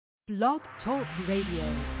Blog Talk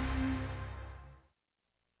Radio.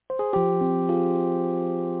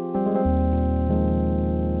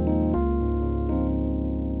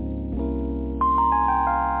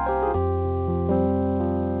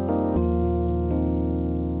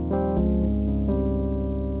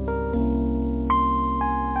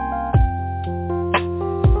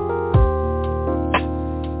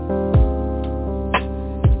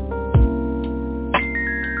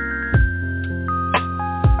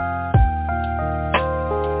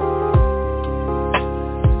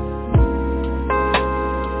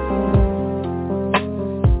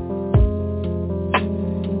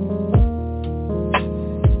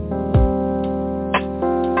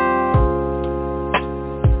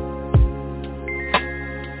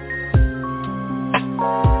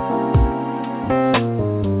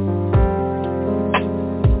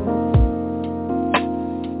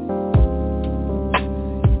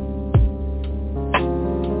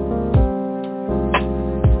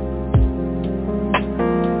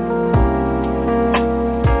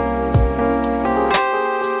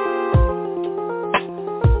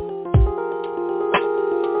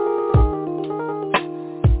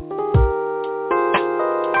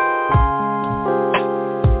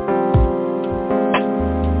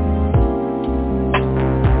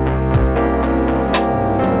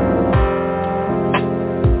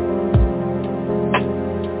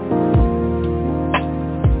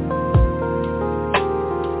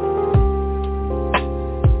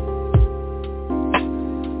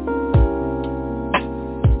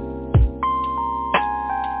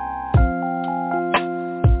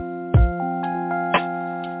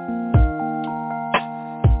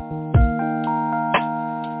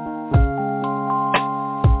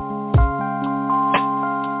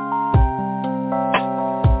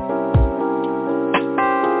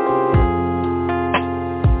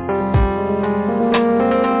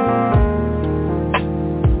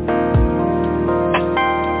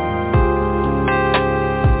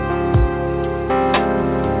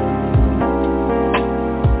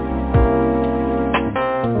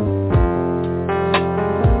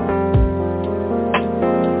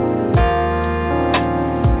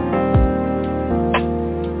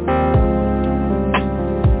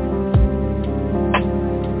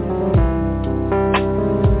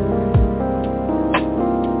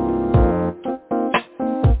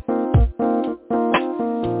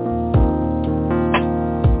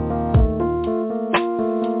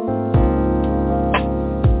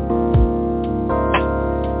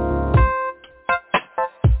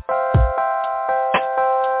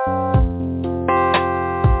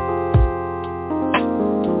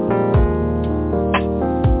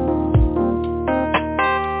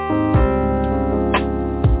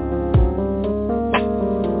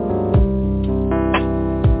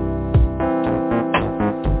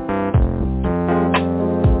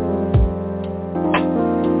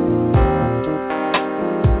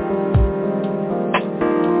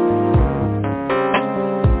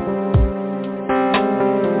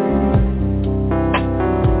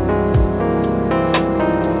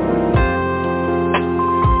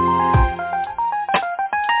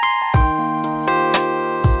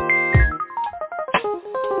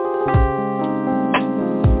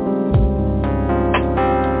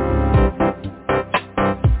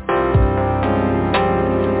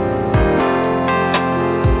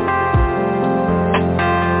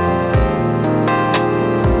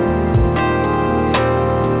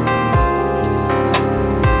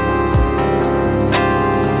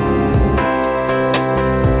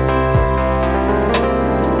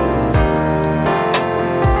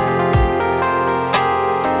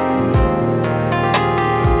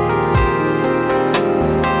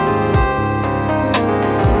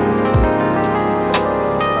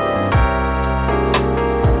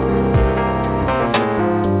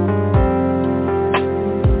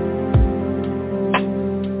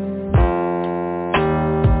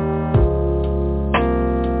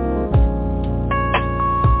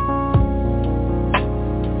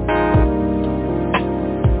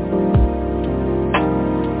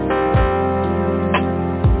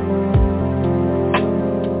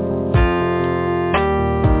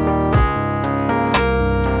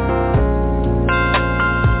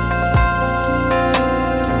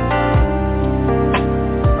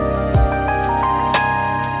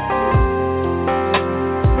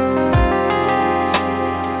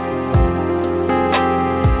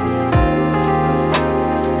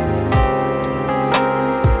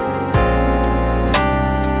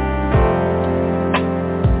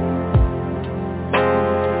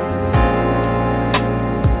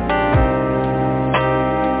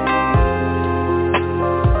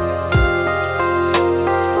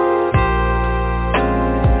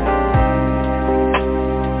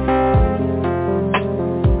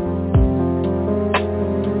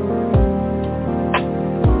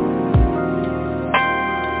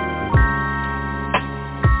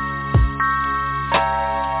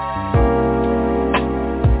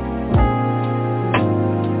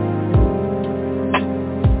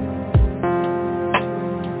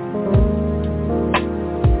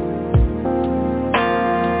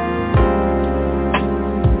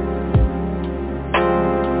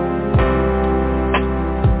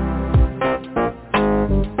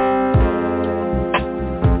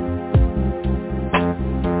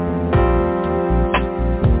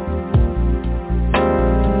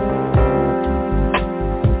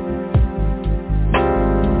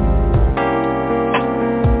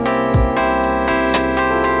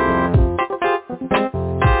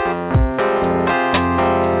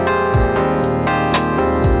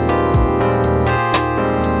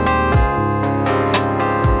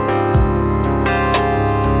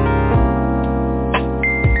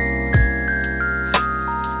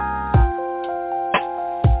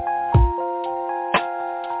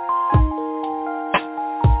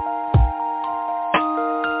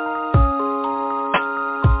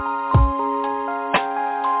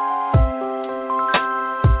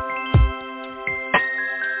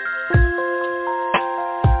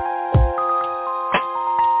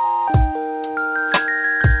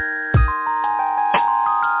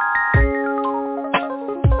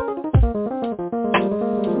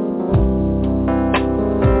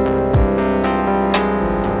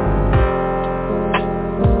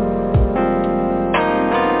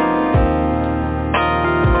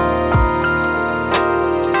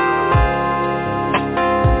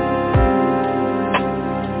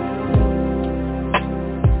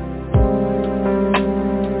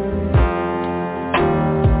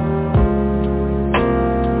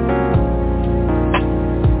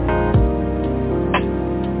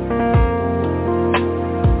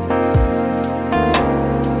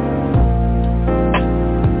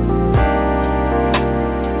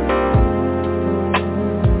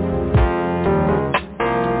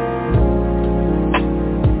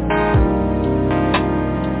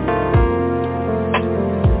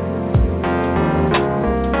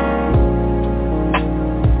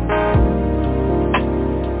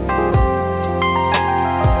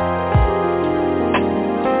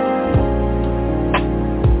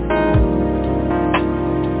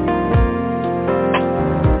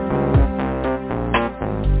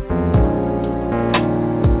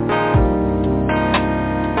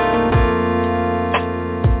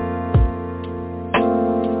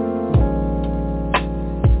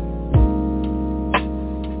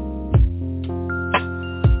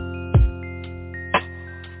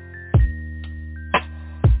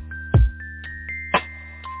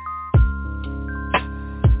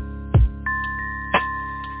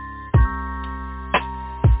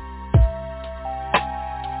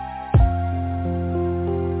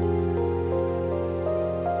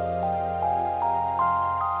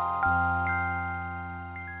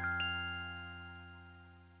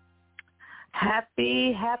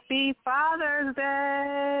 Happy Father's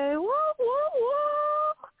Day. Woo, woo,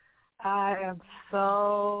 woo. I am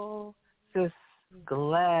so just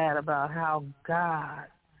glad about how God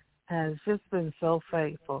has just been so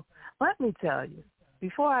faithful. Let me tell you,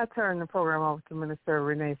 before I turn the program over to Minister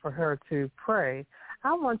Renee for her to pray,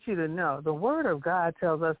 I want you to know the Word of God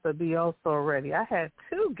tells us to be also ready. I had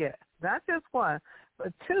two guests, not just one,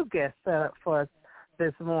 but two guests set up for us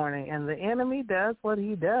this morning, and the enemy does what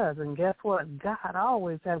he does, and guess what? God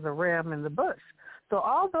always has a ram in the bush. So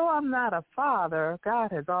although I'm not a father,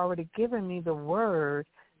 God has already given me the word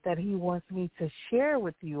that he wants me to share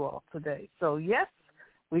with you all today. So yes,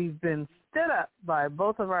 we've been stood up by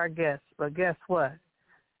both of our guests, but guess what?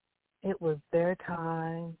 It was their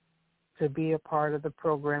time to be a part of the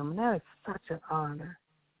program, and that is such an honor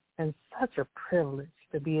and such a privilege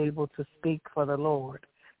to be able to speak for the Lord.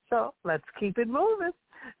 So let's keep it moving.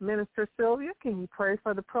 Minister Sylvia, can you pray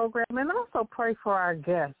for the program and also pray for our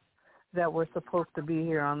guests that we're supposed to be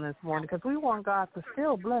here on this morning, because we want God to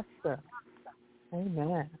still bless them.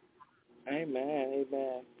 Amen. Amen.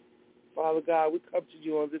 Amen. Father God, we come to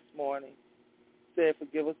you on this morning. Say,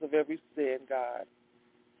 forgive us of every sin, God.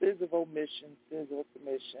 Sins of omission, sins of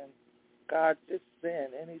commission. God, just sin,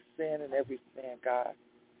 any sin and every sin, God.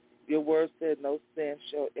 Your word said no sin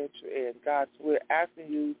shall enter in. God, so we're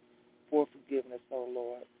asking you for forgiveness, oh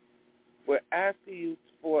Lord. We're asking you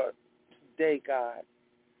for today, God.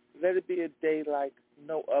 Let it be a day like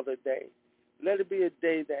no other day. Let it be a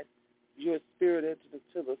day that your spirit entered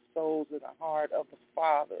into the souls and the heart of the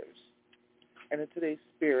fathers and into their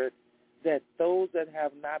spirit, that those that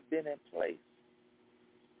have not been in place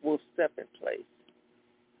will step in place.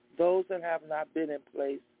 Those that have not been in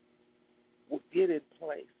place will get in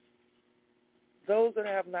place. Those that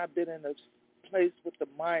have not been in a place with the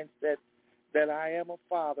mindset that I am a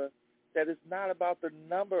father, that is not about the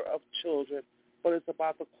number of children, but it's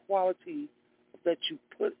about the quality that you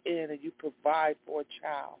put in and you provide for a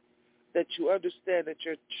child, that you understand that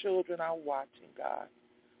your children are watching, God.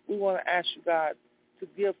 We want to ask you, God, to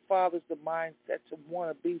give fathers the mindset to want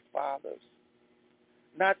to be fathers,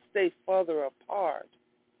 not stay further apart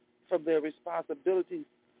from their responsibilities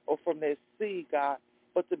or from their seed, God,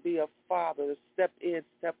 but to be a father, to step in,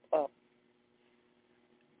 step up.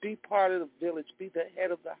 Be part of the village. Be the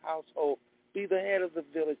head of the household. Be the head of the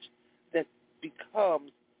village that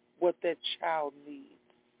becomes what that child needs.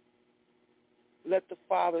 Let the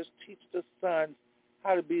fathers teach the sons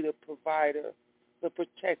how to be the provider, the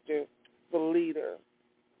protector, the leader.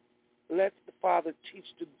 Let the father teach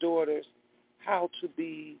the daughters how to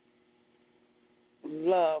be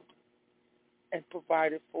loved and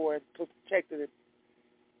provided for and protected and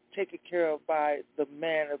taken care of by the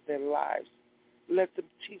man of their lives. Let them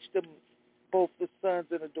teach them, both the sons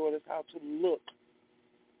and the daughters, how to look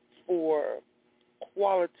for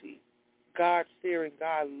quality, God-fearing,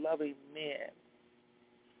 God-loving men,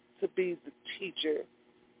 to be the teacher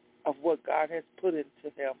of what God has put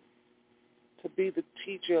into him, to be the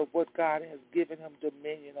teacher of what God has given him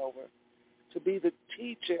dominion over, to be the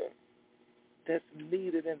teacher that's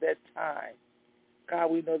needed in that time.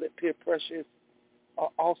 God, we know that peer pressure is an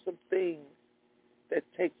awesome thing that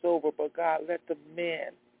takes over, but God, let the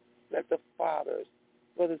men, let the fathers,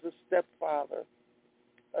 whether it's a stepfather,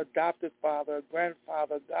 adopted father, a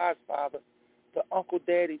grandfather, godfather, the uncle,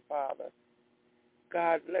 daddy father,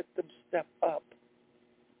 God, let them step up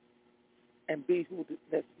and be who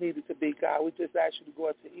that's needed to be. God, we just ask you to go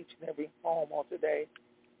into each and every home on today.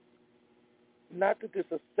 Not that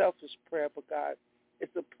it's a selfish prayer, but God,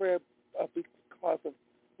 it's a prayer because of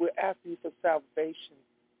we're asking you for salvation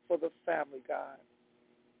for the family, God.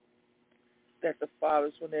 That the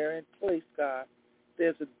fathers, when they're in place, God,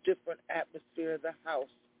 there's a different atmosphere in the house,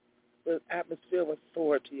 an atmosphere of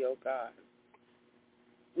authority, oh God.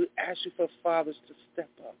 We ask you for fathers to step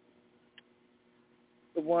up.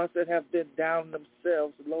 The ones that have been down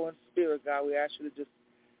themselves, low in spirit, God, we ask you to just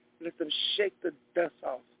let them shake the dust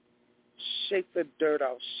off, shake the dirt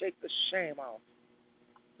off, shake the shame off,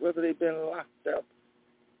 whether they've been locked up,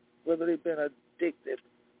 whether they've been addicted,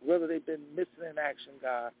 whether they've been missing in action,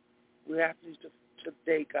 God. We ask you to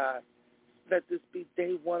today, God, let this be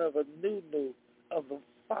day one of a new of the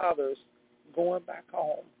fathers going back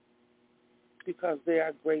home because they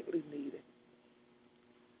are greatly needed.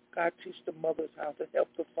 God, teach the mothers how to help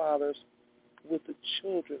the fathers with the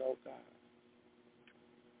children, oh God.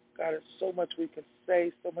 God, there's so much we can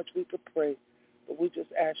say, so much we could pray, but we just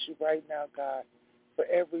ask you right now, God, for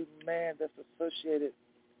every man that's associated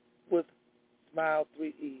with Smile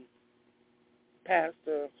 3E,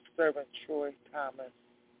 Pastor, Servant Troy Thomas,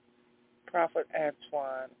 Prophet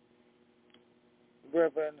Antoine,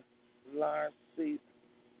 Reverend Lawrence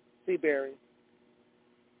Seabury,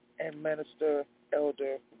 and Minister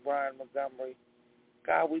Elder Brian Montgomery.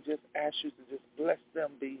 God, we just ask you to just bless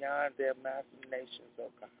them beyond their imaginations,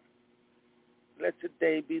 oh God. Let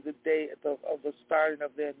today be the day of the starting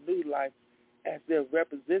of their new life as they're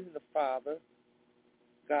representing the Father,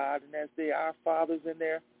 God, and as they are fathers in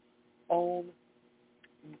their own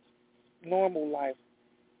normal life.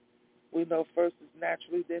 We know first is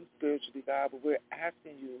naturally, then spiritually, God, but we're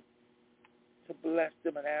asking you to bless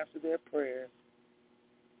them and answer their prayers.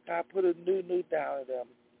 God, put a new down in them,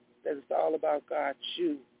 that it's all about God,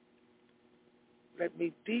 you. Let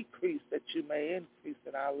me decrease that you may increase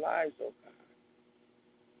in our lives, oh God.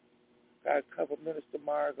 God, cover Minister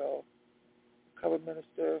Margot, cover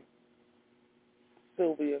Minister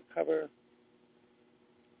Sylvia, cover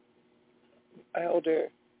Elder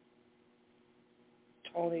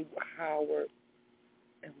Tony Howard,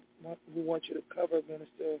 and we want you to cover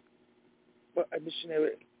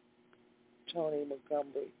Missionary Tony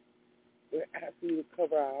Montgomery. We're asking you to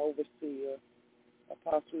cover our overseer,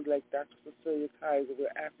 Apostle-elect Dr. Cecilia Kaiser. We're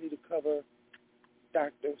asking you to cover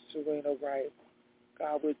Dr. Serena Wright.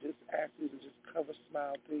 God, we're just asking you to just cover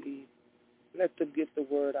Smile 3E. Let them get the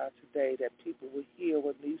word out today, that people will hear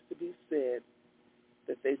what needs to be said,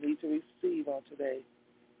 that they need to receive on today.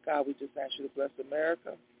 God, we just ask you to bless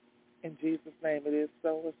America. In Jesus' name it is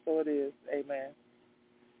so, and so it is. Amen.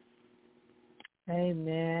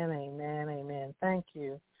 Amen, amen, amen. Thank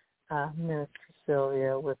you, Minister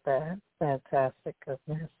Sylvia, with that fantastic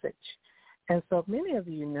message. And so many of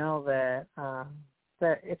you know that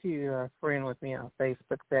if you are a friend with me on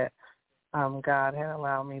Facebook, that God had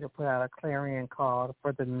allowed me to put out a clarion call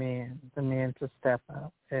for the men to step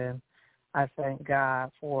up. And I thank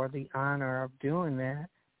God for the honor of doing that.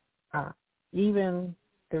 Even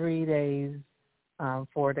 3 days,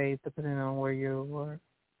 4 days, depending on where you were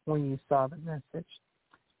when you saw the message,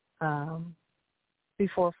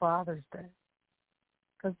 before Father's Day.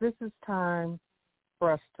 Because this is time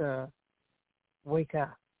for us to wake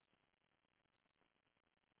up.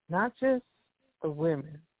 Not just the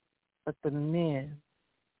women, but the men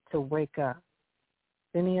to wake up.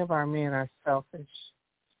 Many of our men are selfish.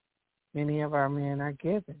 Many of our men are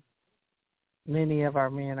giving. Many of our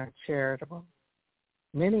men are charitable.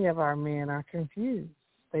 Many of our men are confused.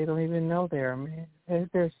 They don't even know they're a man.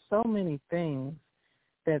 There's so many things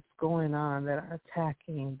that's going on that are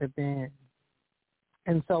attacking the men.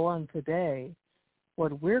 And so on today,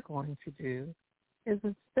 what we're going to do is,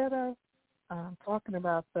 instead of talking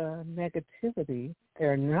about the negativity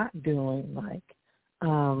they're not doing,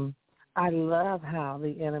 I love how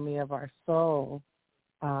the enemy of our soul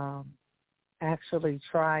actually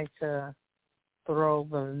tried to throw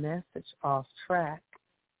the message off track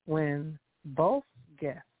when both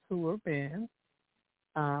guests, who were men,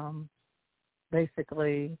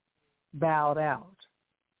 basically bowed out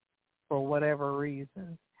for whatever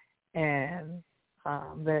reason. And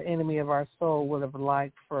the enemy of our soul would have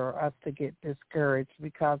liked for us to get discouraged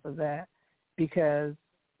because of that. Because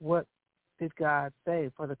what did God say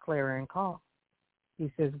for the clarion call?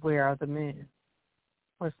 He says, where are the men?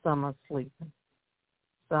 Well, some are sleeping.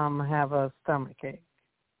 Some have a stomach ache.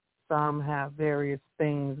 Some have various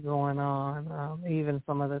things going on, even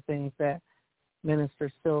some of the things that Minister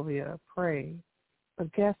Sylvia prayed.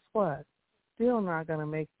 But guess what? Still not going to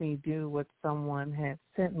make me do what someone had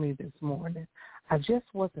sent me this morning. I just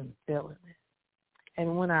wasn't feeling it.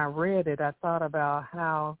 And when I read it, I thought about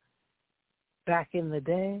how back in the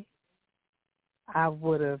day, I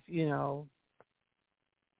would have,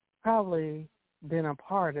 probably been a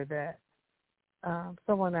part of that.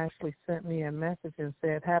 Someone actually sent me a message and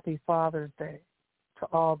said, Happy Father's Day to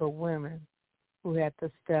all the women who had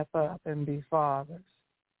to step up and be fathers.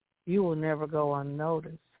 You will never go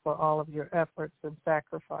unnoticed for all of your efforts and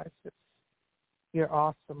sacrifices. You're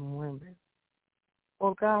awesome women.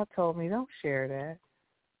 Well, God told me, don't share that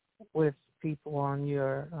with people on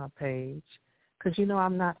your page, because,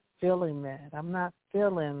 I'm not feeling that. I'm not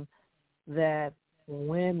feeling that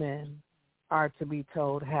women are to be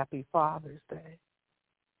told Happy Father's Day.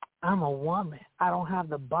 I'm a woman. I don't have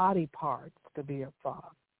the body parts to be a father.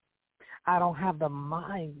 I don't have the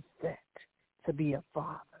mindset to be a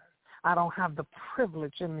father. I don't have the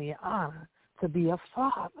privilege and the honor to be a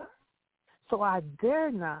father. So I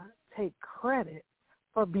dare not take credit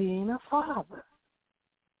for being a father.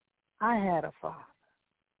 I had a father.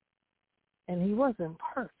 And he wasn't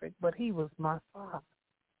perfect, but he was my father.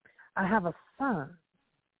 I have a son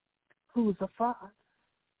who's a father.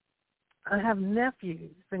 I have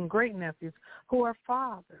nephews and great-nephews who are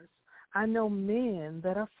fathers. I know men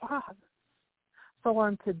that are fathers. So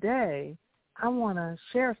on today, I want to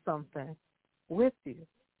share something with you.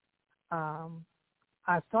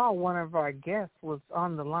 I saw one of our guests was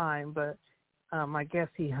on the line, but I guess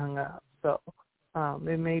he hung up. So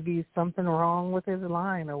there may be something wrong with his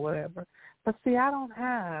line or whatever. But see, I don't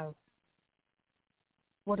have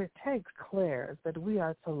what it takes, Claire, that we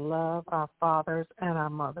are to love our fathers and our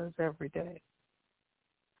mothers every day.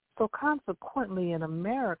 So consequently, in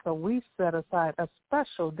America, we set aside a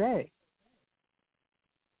special day.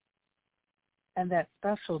 And that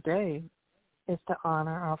special day is to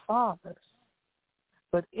honor our fathers.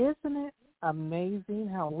 But isn't it amazing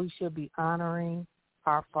how we should be honoring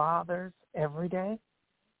our fathers every day?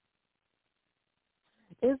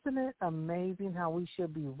 Isn't it amazing how we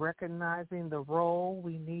should be recognizing the role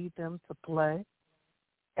we need them to play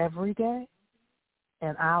every day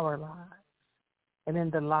in our lives and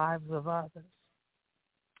in the lives of others?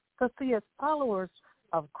 Because, see, as followers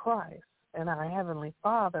of Christ and our Heavenly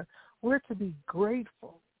Father, we're to be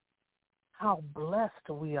grateful how blessed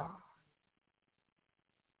we are.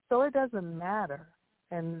 So it doesn't matter.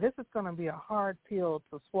 And this is going to be a hard pill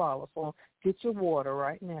to swallow. So get your water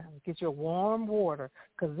right now. Get your warm water,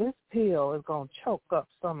 because this pill is going to choke up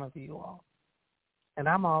some of you all. And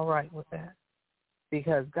I'm all right with that,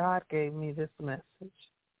 because God gave me this message.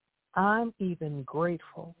 I'm even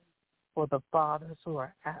grateful for the fathers who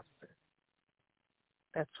are absent.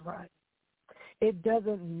 That's right. It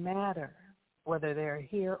doesn't matter whether they're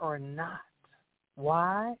here or not.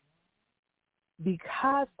 Why?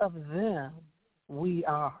 Because of them, we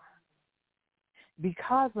are.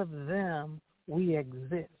 Because of them, we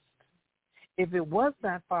exist. If it was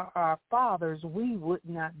not for our fathers, we would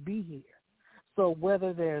not be here. So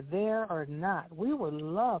whether they're there or not, we would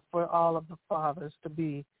love for all of the fathers to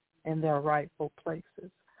be in their rightful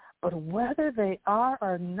places. But whether they are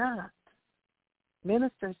or not,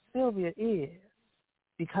 Minister Sylvia is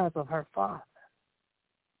because of her father.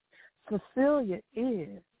 Cecilia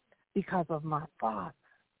is because of my father.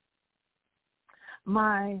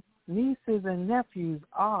 My nieces and nephews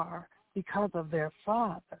are because of their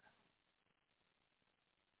father.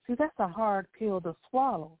 See, that's a hard pill to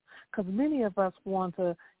swallow, because many of us want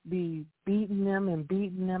to be beating them and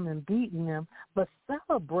beating them and beating them, but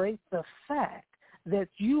celebrate the fact that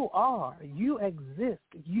you exist,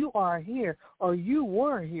 you are here, or you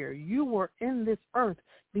were here, you were in this earth,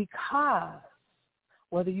 because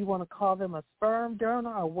whether you want to call them a sperm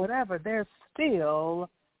donor or whatever, they're still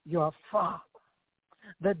your father.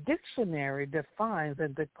 The dictionary defines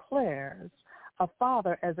and declares a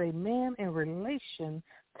father as a man in relation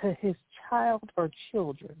to his child or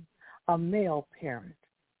children, a male parent,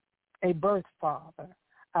 a birth father,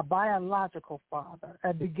 a biological father,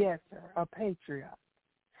 a begetter, a patriarch,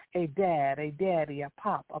 a dad, a daddy, a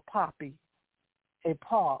pop, a poppy, a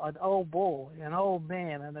paw, an old boy, an old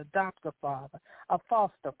man, an adoptive father, a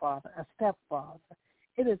foster father, a stepfather.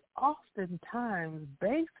 It is oftentimes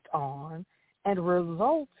based on and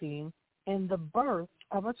resulting in the birth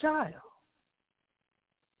of a child.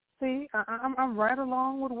 See, I'm right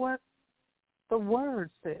along with what the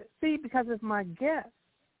word says. See, because if my guests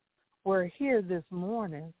were here this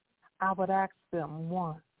morning, I would ask them,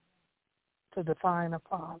 one, to define a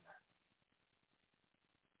father.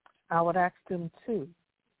 I would ask them, two,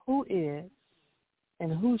 who is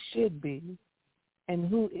and who should be and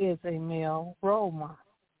who is a male role model.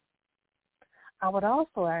 I would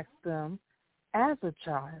also ask them, as a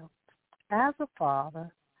child, as a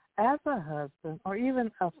father, as a husband, or even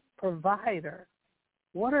a provider,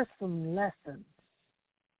 what are some lessons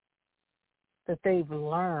that they've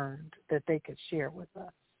learned that they could share with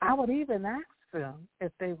us? I would even ask them,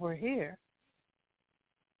 if they were here,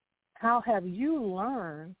 how have you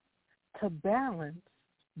learned to balance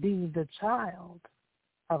being the child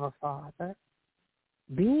of a father,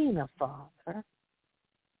 being a father,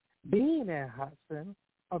 being a husband,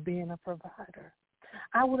 or being a provider?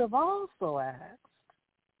 I would have also asked,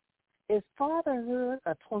 is fatherhood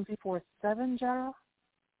a 24/7 job?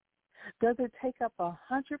 Does it take up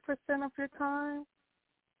 100% of your time?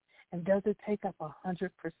 And does it take up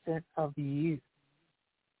 100% of you?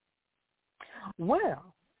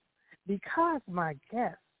 Well, because my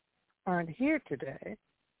guests aren't here today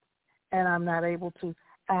and I'm not able to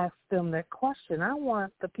ask them that question, I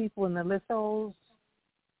want the people in the list those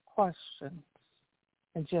questions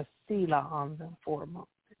and just selah on them for a moment.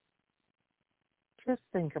 Just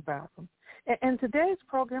think about them. And today's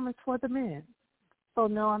program is for the men. So,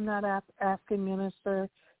 no, I'm not asking Minister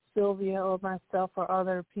Sylvia or myself or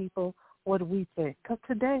other people what do we think, because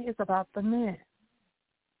today is about the men.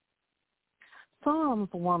 Psalms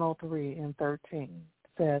 103:13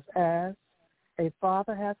 says, as a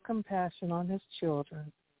father has compassion on his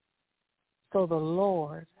children, So the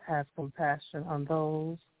Lord has compassion on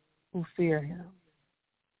those who fear him.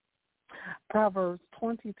 Proverbs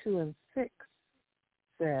 22:6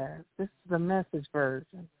 says, this is the Message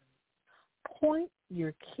version, point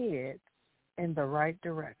your kids in the right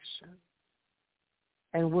direction,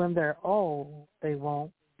 and when they're old, they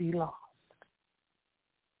won't be lost.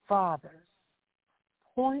 Fathers,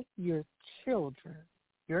 point your children,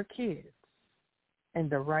 your kids, in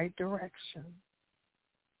the right direction,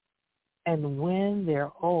 and when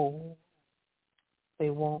they're old,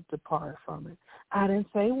 they won't depart from it. I didn't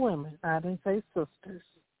say women. I didn't say sisters.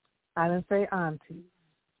 I didn't say aunties.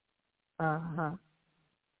 I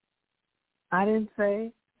didn't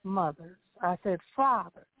say mothers. I said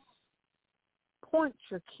fathers. Point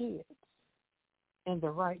your kids in the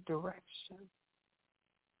right direction.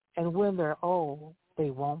 And when they're old,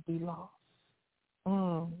 they won't be lost.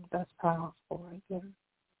 That's powerful right there.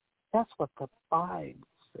 That's what the Bible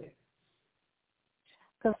says.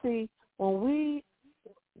 Because, see, when we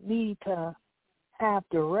need to have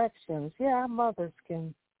directions, our mothers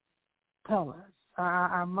can tell us.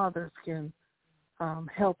 Our mothers can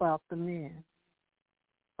help out the men.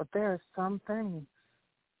 But there are some things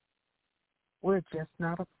we're just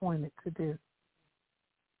not appointed to do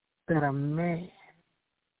that a man,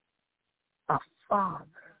 a father,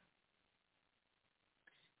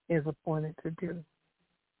 is appointed to do.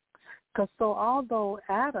 Because so although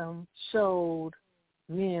Adam showed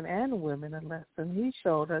men and women a lesson, he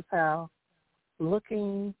showed us how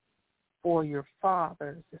looking for your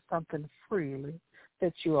fathers is something freely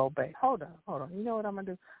that you obey. Hold on. You know what I'm going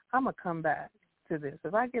to do? I'm going to come back to this.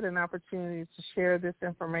 If I get an opportunity to share this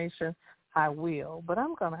information, I will. But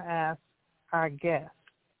I'm going to ask our guest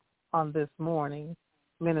on this morning,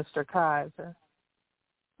 Minister Kaiser.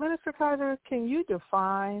 Minister Kaiser, can you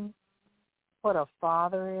define what a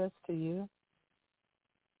father is to you?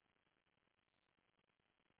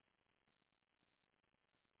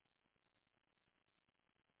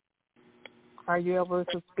 Are you able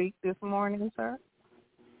to speak this morning, sir?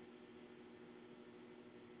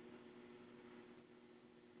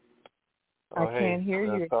 I can't hear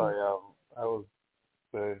you. Sorry, I was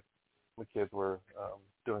the kids were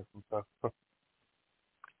doing some stuff.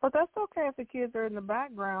 Well, that's okay if the kids are in the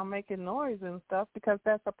background making noise and stuff, because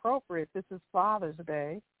that's appropriate. This is Father's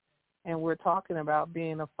Day, and we're talking about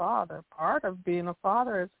being a father. Part of being a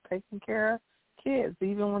father is taking care of kids,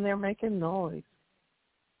 even when they're making noise.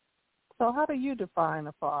 So how do you define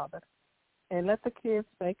a father? And let the kids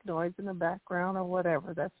make noise in the background or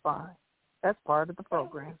whatever. That's fine. That's part of the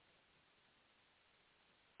program.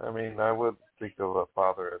 I mean, I would think of a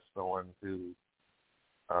father as someone who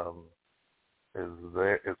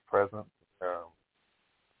is present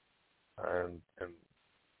and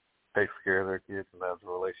takes care of their kids and has a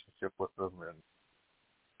relationship with them and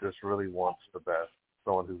just really wants the best.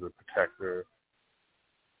 Someone who's a protector,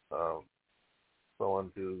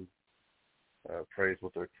 someone who prays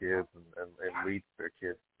with their kids and leads their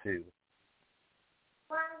kids too,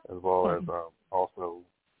 as well as also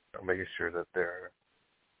making sure that they're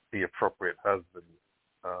the appropriate husband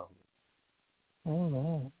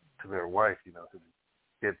to their wife. You know,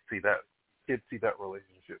 kids see that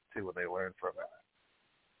relationship too when they learn from it.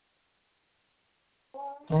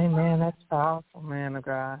 Amen. That's powerful, man of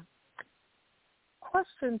God.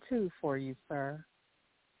 Question 2 for you, sir.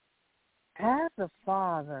 As a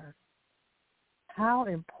father, how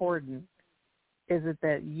important is it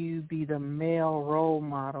that you be the male role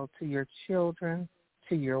model to your children,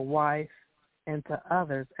 to your wife, and to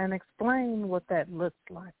others? And explain what that looks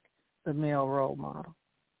like, the male role model.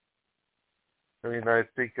 I mean, I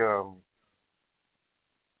think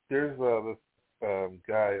there's this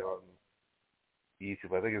guy on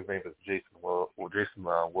YouTube. I think his name is Jason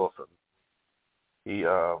Wilson. He's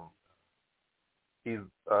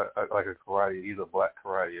like a karate. He's a black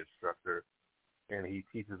karate instructor, and he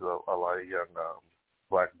teaches a lot of young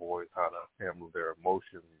black boys how to handle their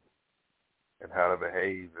emotions and how to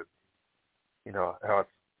behave, and you know how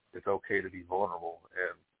it's okay to be vulnerable.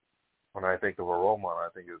 And when I think of a role model, I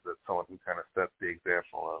think is that someone who kind of sets the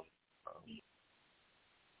example of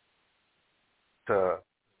to,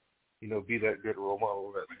 you know, be that good role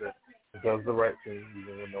model that does the right thing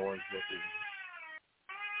even when no one's looking.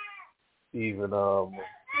 Even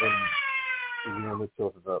when the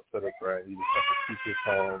children are upset or crying, you just have to keep it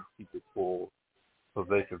calm, keep it cool, so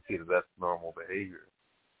they can see that that's normal behavior.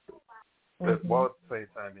 But while at the same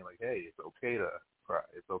time being like, hey, it's okay to cry,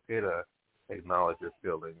 it's okay to acknowledge your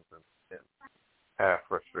feelings and have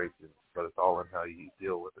frustration, but it's all in how you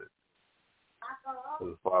deal with it. As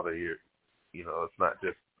a father, you know, it's not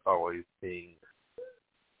just always being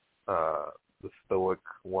the stoic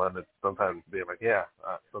one. It's sometimes being like, yeah,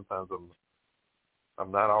 sometimes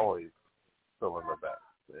I'm not always feeling the best,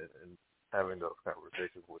 and having those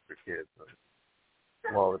conversations with your kids,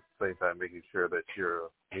 and while at the same time making sure that you're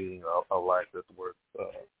leading a life that's worth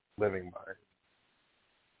living by.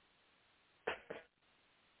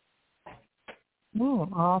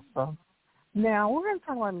 Awesome. Now, we're going to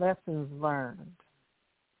talk about lessons learned.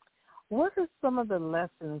 What are some of the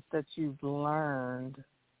lessons that you've learned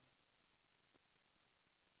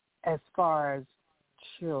as far as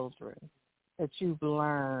children, that you've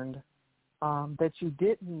learned that you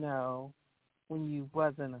didn't know when you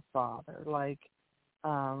wasn't a father? Like,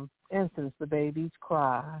 instance, the babies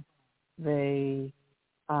cry. They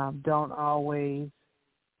don't always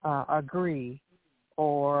agree,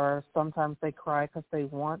 or sometimes they cry because they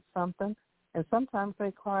want something, and sometimes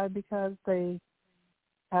they cry because they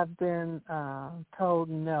have been told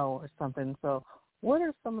no or something. So what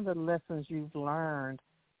are some of the lessons you've learned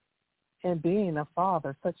in being a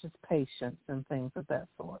father, such as patience and things of that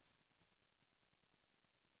sort?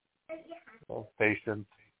 Well, patience,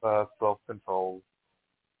 self-control,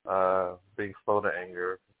 being slow to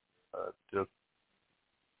anger, just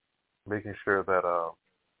making sure that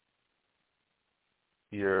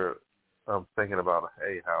you're thinking about,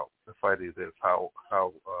 hey, how if I do this,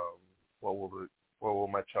 what will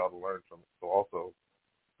my child learn from it? So also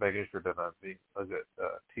making sure that I'm being a good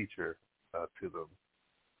teacher to them.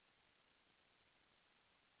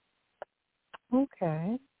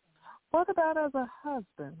 Okay. What about as a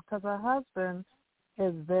husband? Because a husband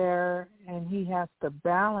is there and he has to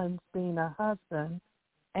balance being a husband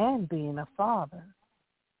and being a father.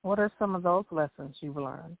 What are some of those lessons you've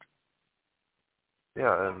learned?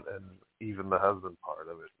 Yeah, and even the husband part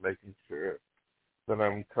of it, making sure that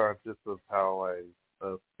I'm conscious of how I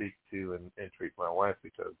speak to and treat my wife,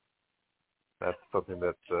 because that's something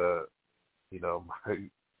that my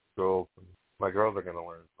girls are going to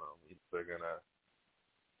learn from. They're going to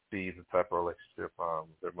see the type of relationship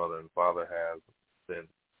their mother and father has, then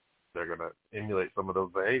they're going to emulate some of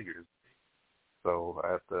those behaviors. So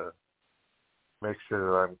I have to make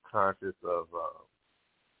sure that I'm conscious of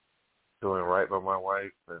doing right by my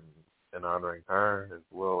wife and honoring her, as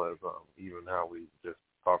well as even how we just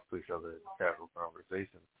talk to each other in casual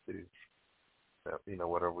conversations too. That,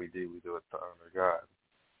 whatever we do it to honor God.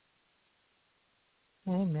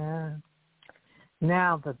 Amen.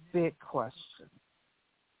 Now the big question.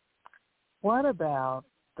 What about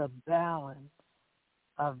the balance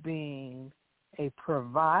of being a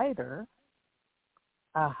provider,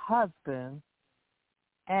 a husband,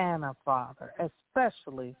 and a father,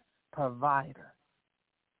 especially provider,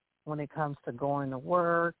 when it comes to going to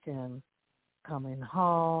work and coming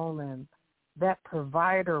home, and that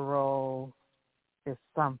provider role is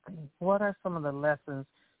something. What are some of the lessons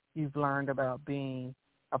you've learned about being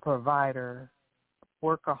a provider,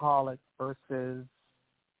 workaholic versus,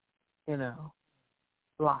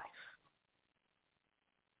 life?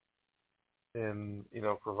 And,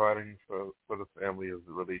 providing for the family has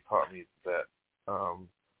really taught me that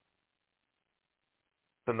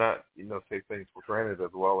to not, take things for granted,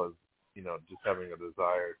 as well as, just having a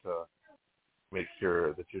desire to make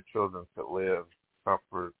sure that your children could live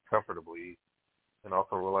comfortably, and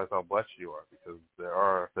also realize how blessed you are, because there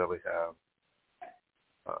are that we have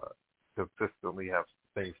consistently have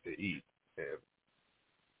things to eat, and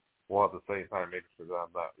while at the same time making sure that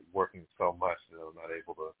I'm not working so much that I'm not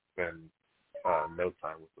able to spend no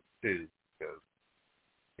time with them too, because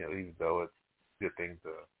even though it's a good thing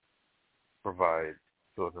to provide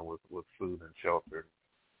children with food and shelter,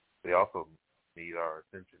 they also need our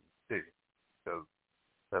attention too, because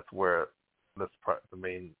that's where the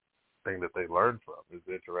main thing that they learn from is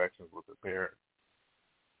the interactions with their parents.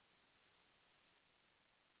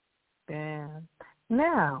 And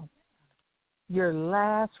now, your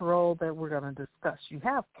last role that we're going to discuss. You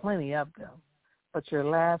have plenty of them, but your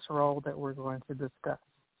last role that we're going to discuss.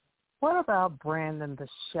 What about Brandon the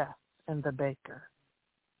chef and the baker?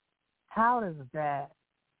 How does that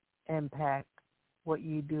impact what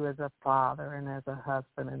you do as a father and as a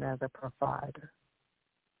husband and as a provider?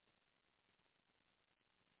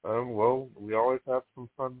 Well, we always have some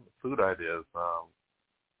fun food ideas.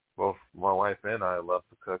 Both my wife and I love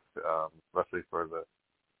to cook, especially for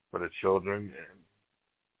the children.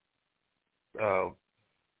 And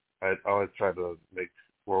I always try to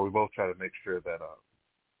we both try to make sure that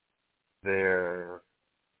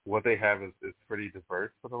what they have is pretty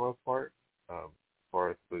diverse for the most part, as far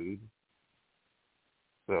as food.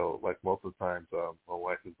 So, like, most of the times, my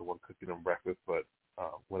wife is the one cooking them breakfast, but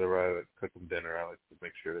whenever I cook them dinner, I like to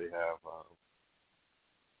make sure they have,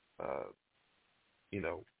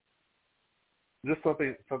 just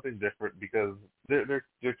something different because they're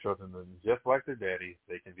children, and just like their daddy,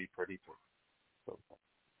 they can be pretty too.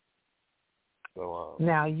 So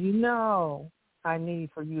now I need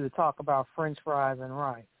for you to talk about French fries and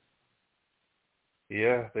rice.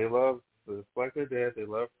 Yeah, they love, just like their dad, they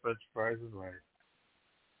love French fries and rice,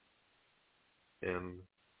 and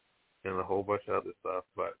a whole bunch of other stuff.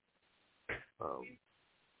 But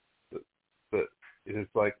but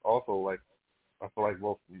it's like also like I feel like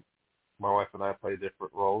both my wife and I play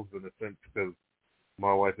different roles in a sense because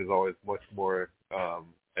my wife is always much more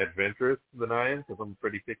adventurous than I am because I'm a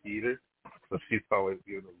pretty picky eater. So she's always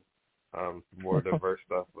giving them some more diverse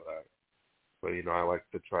stuff. But I like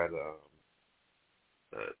to try to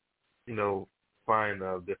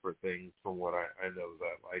find different things from what I know that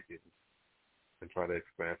I like and try to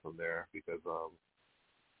expand from there because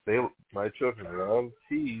my children love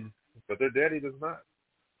cheese, but their daddy does not.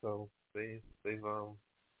 So that's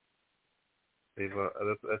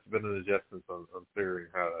been an adjustment on figuring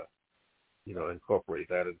how to incorporate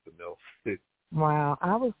that into meals too. Wow,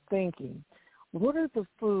 I was thinking, what are the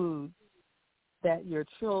foods that your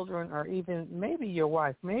children or even maybe your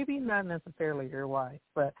wife, maybe not necessarily your wife,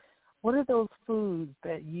 but what are those foods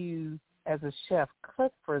that you as a chef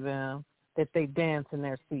cook for them that they dance in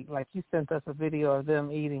their seat? Like you sent us a video of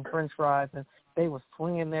them eating French fries and they were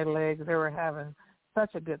swinging their legs. They were having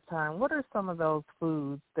such a good time. What are some of those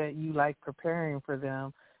foods that you like preparing for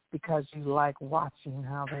them because you like watching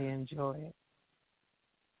how they enjoy it?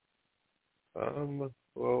 Well,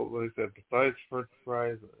 like I said, besides French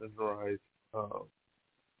fries and rice,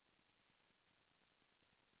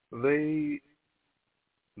 they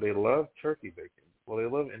love turkey bacon. Well, they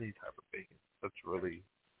love any type of bacon. That's really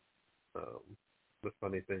the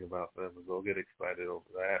funny thing about them is they'll get excited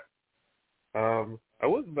over that. I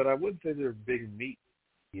wouldn't say they're big meat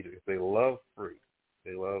eaters. They love fruit.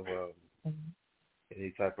 They love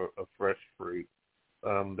any type of fresh fruit.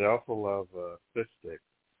 They also love fish sticks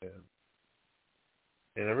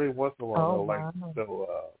and every once in a while they'll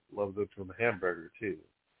love them from a hamburger too,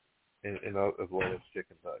 and as well as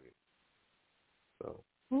chicken nuggets. So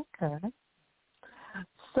okay.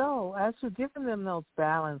 So as you're giving them those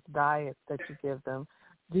balanced diets that you give them,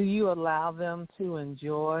 do you allow them to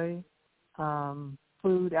enjoy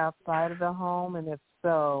food outside of the home? And if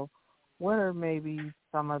so, what are maybe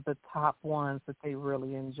some of the top ones that they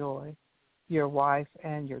really enjoy, your wife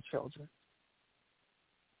and your children?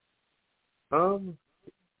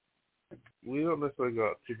 We don't necessarily go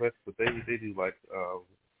out too much, but they do like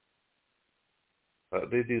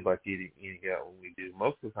eating out when we do.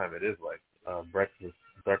 Most of the time, it is like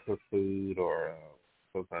breakfast food, or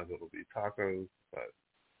sometimes it'll be tacos. But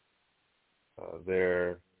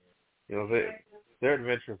they're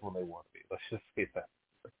adventurous when they want to be. Let's just say that.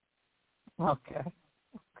 Okay.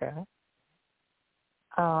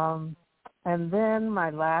 And then my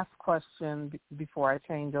last question before I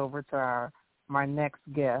change over to my next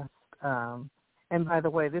guest. And by the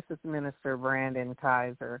way, this is Minister Brandon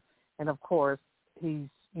Kaiser. And, of course, he's,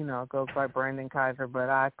 goes by Brandon Kaiser, but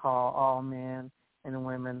I call all men and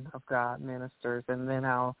women of God ministers. And then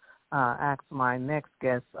I'll ask my next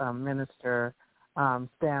guest, Minister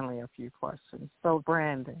Stanley, a few questions. So,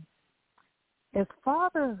 Brandon, is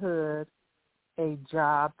fatherhood a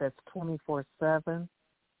job that's 24/7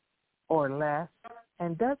 or less?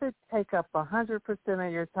 And does it take up 100%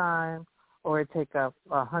 of your time, or it take up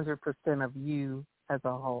 100% of you as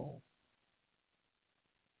a whole?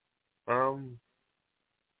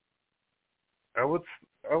 I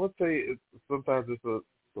would say sometimes it's a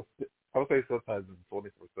 24/7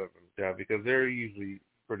 job because they're usually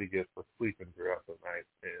pretty good for sleeping throughout the night,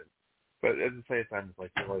 but at the same time, it's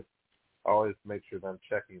like you always make sure that I'm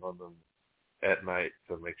checking on them at night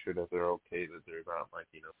to make sure that they're okay, that they're not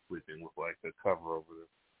sleeping with like a cover over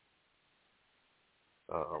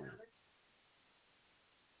them.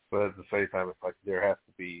 But at the same time, it's like there has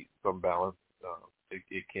to be some balance.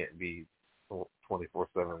 It can't be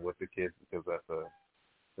 24/7 with the kids because that's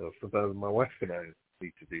sometimes my wife and I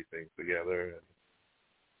need to do things together,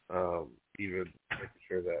 and even making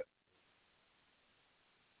sure that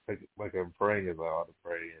like I'm praying as I ought to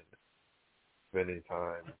pray and spending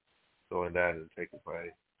time doing that and taking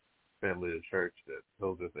my family to church. That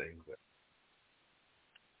those are things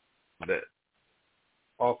that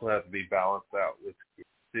also have to be balanced out with kids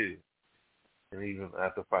too, and even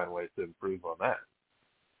have to find ways to improve on that.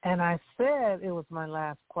 And I said it was my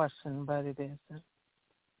last question, but it isn't.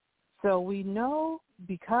 So we know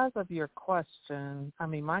because of your question,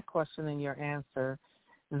 my question and your answer,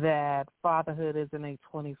 that fatherhood isn't a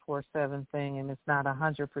 24/7 thing and it's not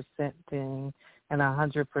 100% thing and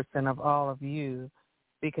 100% of all of you.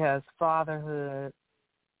 because fatherhood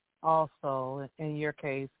also, in your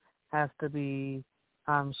case, has to be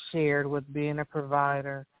shared with being a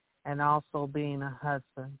provider and also being a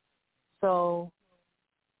husband. So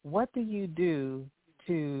what do you do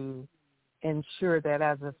to ensure that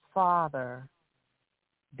as a father,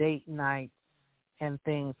 date nights and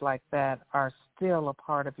things like that are still a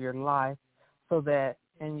part of your life, so that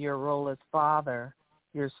in your role as father,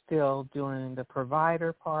 you're still doing the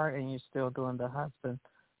provider part and you're still doing the husband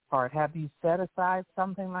part? Have you set aside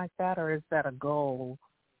something like that, or is that a goal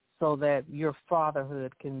so that your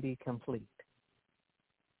fatherhood can be complete?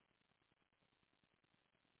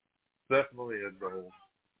 Definitely a goal,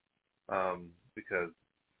 because,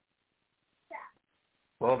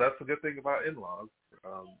 well, that's the good thing about in-laws,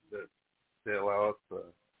 that they allow us to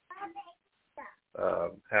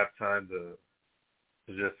have time to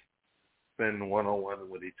just spend one-on-one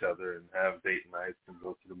with each other and have date nights and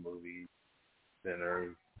go to the movies,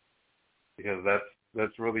 dinners, because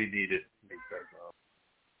that's really needed, because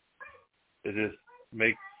it just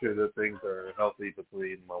makes sure that things are healthy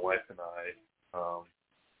between my wife and I,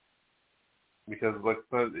 because like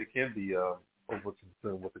I said, it can be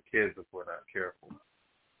overconsumed with the kids if we're not careful.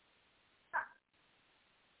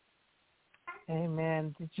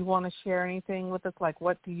 Amen. Did you want to share anything with us? Like,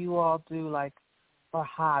 what do you all do, like, for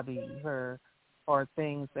hobbies or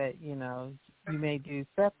things that, you may do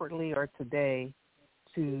separately or today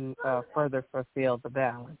to further fulfill the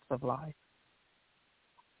balance of life?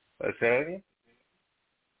 Okay.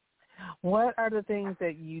 What are the things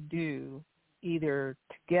that you do either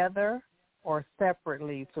together or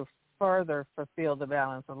separately to further fulfill the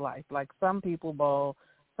balance of life? Like, some people bowl,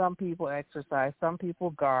 some people exercise, some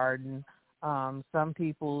people garden, some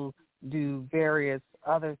people do various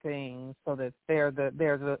other things so that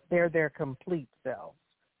they're their complete selves.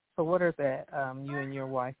 So what is that you and your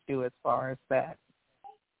wife do as far as that?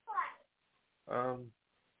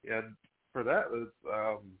 Yeah, for that, it's,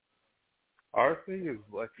 our thing is,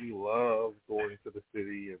 like, we love going to the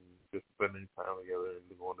city and just spending time together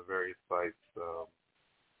and going to various sites.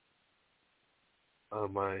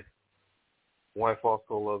 My wife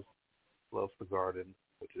also loves to garden,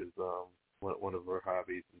 which is one of her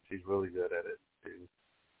hobbies, and she's really good at it too.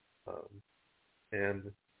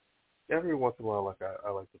 And every once in a while, I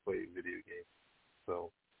like to play video games.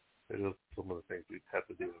 So it's just some of the things we have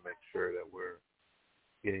to do to make sure that we're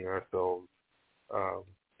getting ourselves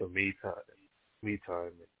the me time.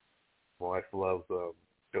 And my wife loves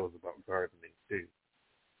shows about gardening too.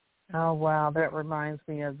 Oh, wow. That reminds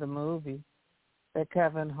me of the movie that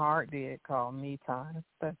Kevin Hart did called Me Time.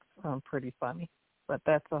 That's pretty funny, but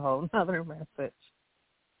that's a whole other message.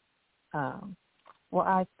 Well,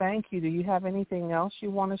 I thank you. Do you have anything else you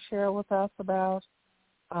want to share with us about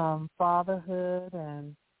fatherhood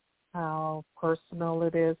and how personal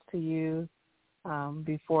it is to you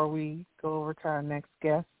before we go over to our next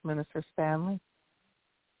guest, Minister Stanley?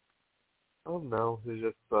 Oh no, it's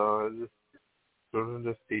just children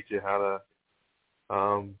just teach you how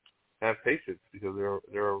to have patience, because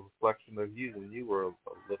they're a reflection of you when you were a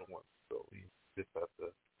little one. So you just have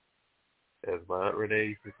to, as my Aunt Renee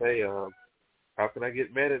used to say, how can I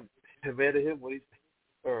get mad at him when he's,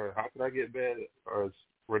 or how can I get mad at, or as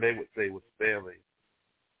Renee would say with Stanley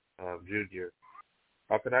Jr.,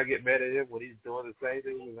 how can I get mad at him when he's doing the same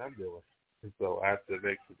thing as I'm doing? And so I have to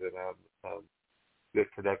make sure that I'm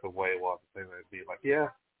good, productive way, while at the same time be like, yeah,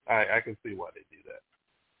 I can see why they do that.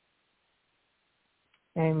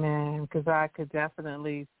 Amen. Because I could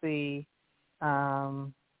definitely see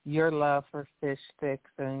your love for fish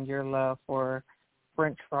sticks and your love for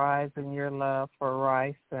French fries and your love for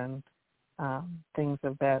rice and things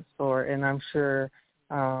of that sort. And I'm sure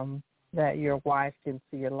that your wife can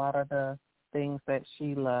see a lot of the things that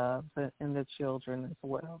she loves in the children as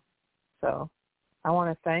well. So I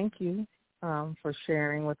want to thank you for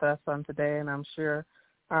sharing with us on today, and I'm sure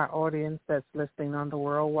our audience that's listening on the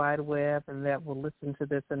World Wide Web and that will listen to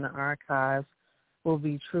this in the archives will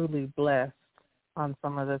be truly blessed on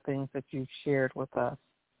some of the things that you've shared with us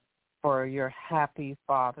for your happy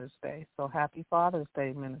Father's Day. So happy Father's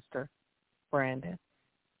Day, Minister Brandon.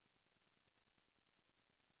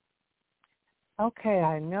 Okay,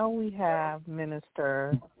 I know we have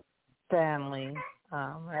Minister Stanley,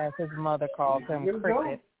 as his mother calls him,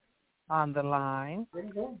 Cricket, on the line.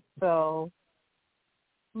 So,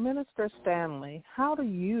 Minister Stanley, how do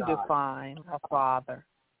you define a father?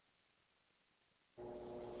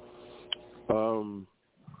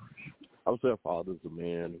 I would say a father is a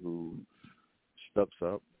man who steps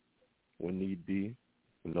up when need be,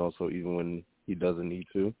 and also even when he doesn't need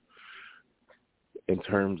to. in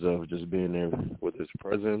terms of just being there with his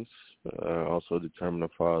presence. Also determine a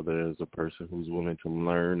father as a person who's willing to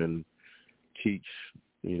learn and teach,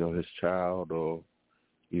 his child, or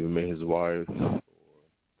even maybe his wife, or,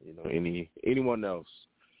 anyone else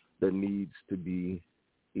that needs to be,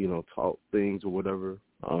 taught things or whatever.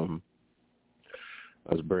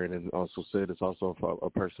 As Brandon also said, it's also a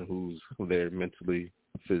person who's there mentally,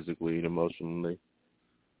 physically, and emotionally.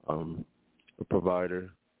 A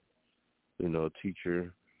provider, a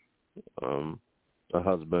teacher, a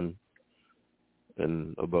husband,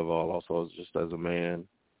 and above all, also just as a man.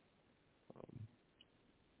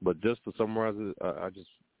 But just to summarize it, I just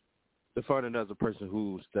define it as a person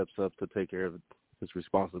who steps up to take care of his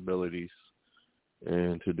responsibilities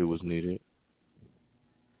and to do what's needed.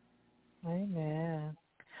 Amen.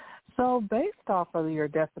 So based off of your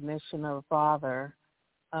definition of father,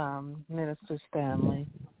 Minister Stanley,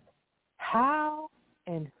 how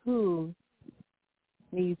and who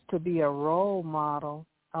needs to be a role model,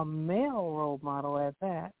 a male role model at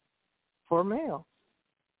that, for males?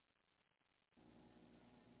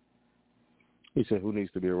 You said who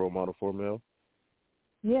needs to be a role model for a male?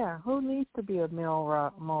 Yeah, who needs to be a male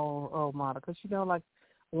role model? Because, like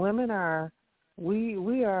women are,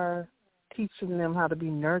 we are teaching them how to be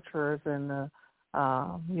nurturers and,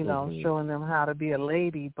 showing them how to be a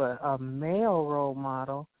lady, but a male role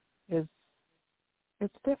model it's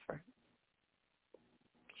different.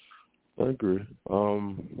 I agree.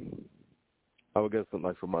 I would guess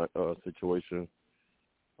like for my situation,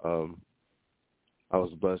 I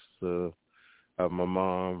was blessed to have my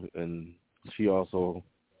mom, and she also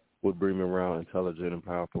would bring me around intelligent and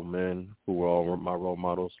powerful men who were all my role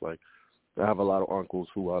models. Like, I have a lot of uncles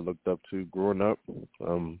who I looked up to growing up.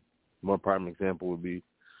 One prime example would be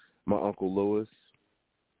my Uncle Lewis.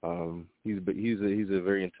 He's a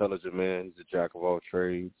very intelligent man. He's a jack of all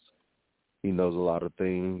trades. He knows a lot of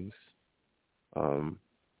things.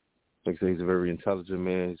 Like I say, he's a very intelligent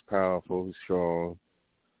man. He's powerful. He's strong.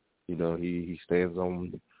 He stands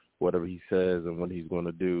on whatever he says and what he's going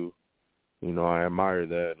to do. I admire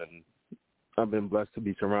that, and I've been blessed to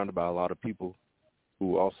be surrounded by a lot of people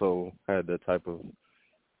who also had that type of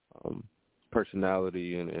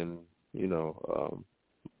personality and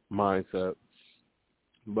mindset.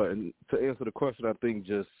 But to answer the question, I think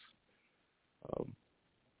just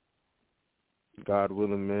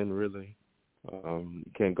God-willing men, really. You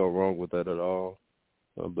can't go wrong with that at all.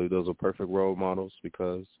 I believe those are perfect role models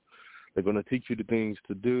because they're going to teach you the things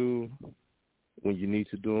to do when you need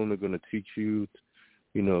to do them. They're going to teach you,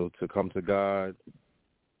 to come to God,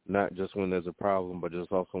 not just when there's a problem, but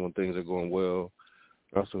just also when things are going well.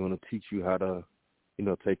 They're also going to teach you how to,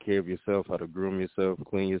 take care of yourself, how to groom yourself,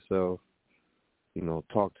 clean yourself,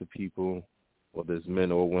 talk to people, whether it's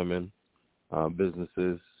men or women,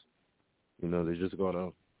 businesses. They're just going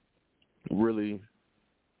to really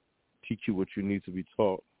teach you what you need to be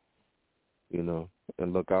taught,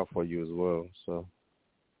 and look out for you as well. So,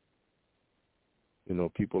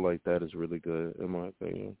 people like that is really good, in my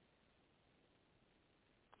opinion.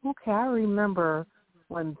 Okay, I remember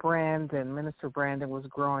when Minister Brandon was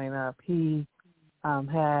growing up, he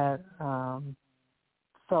had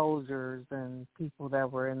soldiers and people that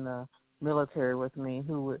were in the military with me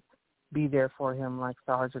who would be there for him, like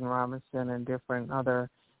Sergeant Robinson and different other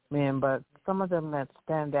men. But some of them that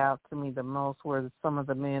stand out to me the most were some of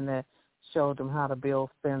the men that showed him how to build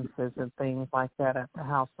fences and things like that at the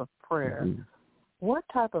House of Prayer. Mm-hmm. What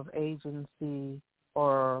type of agency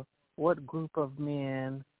or what group of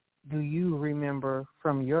men do you remember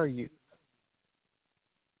from your youth?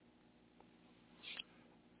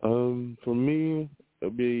 For me,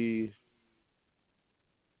 it'd be...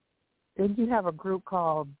 Did you have a group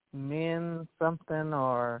called Men something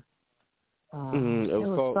or... it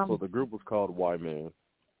was called, so the group was called Y-Man.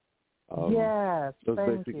 Yes, it was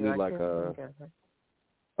thank basically you. like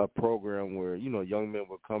a program where, young men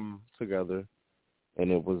would come together,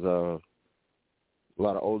 and it was a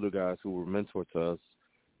lot of older guys who were mentor to us,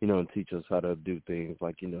 and teach us how to do things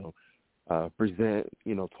like, present,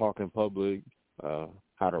 talk in public,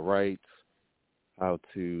 how to write, how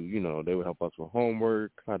to, they would help us with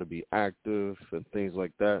homework, how to be active and things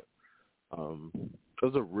like that. It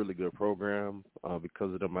was a really good program.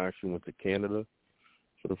 Because of them, I actually went to Canada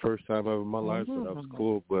for the first time ever in my life, so that was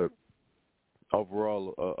cool. But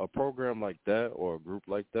overall, a program like that or a group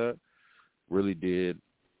like that really did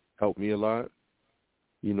help me a lot.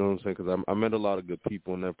 You know what I'm saying? Because I met a lot of good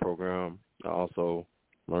people in that program. I also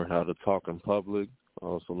learned how to talk in public. I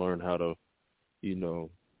also learned how to,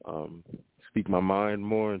 speak my mind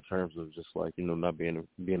more in terms of just like, not being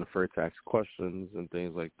afraid to ask questions and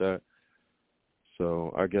things like that.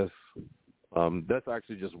 So I guess That's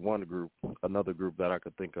actually just one group. Another group that I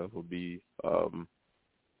could think of would be when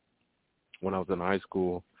I was in high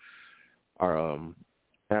school, our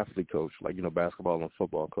athlete coach, like, basketball and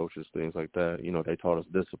football coaches, things like that, they taught us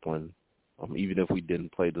discipline, even if we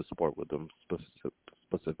didn't play the sport with them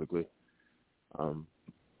specifically.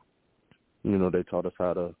 They taught us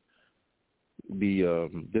how to be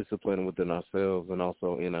disciplined within ourselves and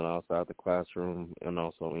also in and outside the classroom and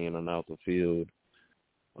also in and out the field.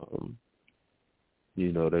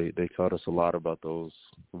 They taught us a lot about those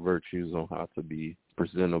virtues on how to be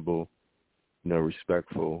presentable,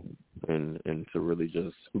 respectful, and to really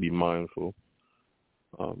just be mindful.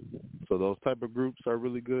 So those type of groups are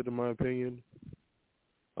really good in my opinion.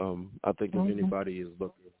 I think if anybody is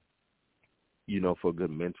looking, for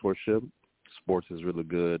good mentorship, sports is really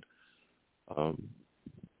good.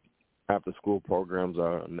 After-school programs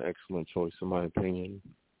are an excellent choice in my opinion.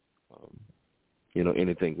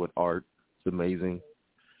 Anything with art is amazing.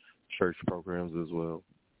 Church programs as well.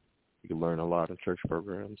 You can learn a lot in church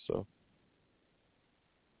programs.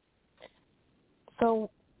 So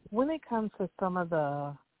when it comes to some of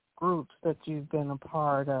the groups that you've been a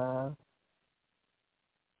part of,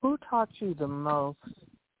 who taught you the most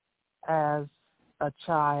as a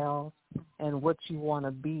child and what you want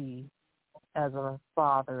to be as a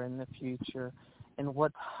father in the future, and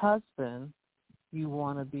what husband you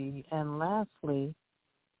want to be, and lastly,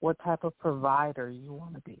 what type of provider you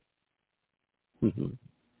want to be?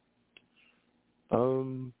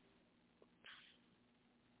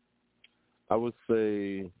 I would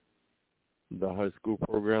say the high school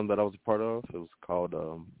program that I was a part of, it was called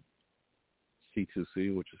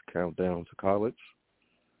C2C, which is Countdown to College.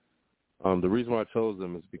 The reason why I chose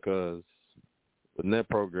them is because in that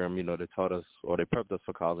program, they taught us, or they prepped us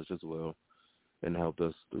for college as well, and helped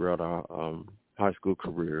us throughout our high school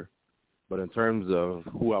career. But in terms of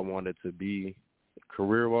who I wanted to be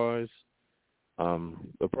career-wise,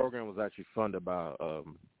 the program was actually funded by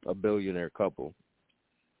a billionaire couple.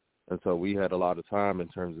 And so we had a lot of time in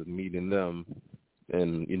terms of meeting them.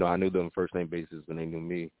 And, I knew them on first name basis and they knew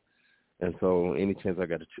me. And so any chance I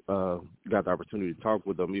got the opportunity to talk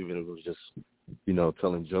with them, even if it was just,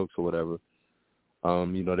 telling jokes or whatever,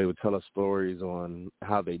 they would tell us stories on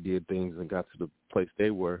how they did things and got to the place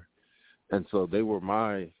they were. And so they were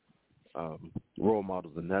my role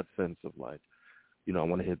models in that sense of like, I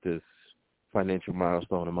want to hit this financial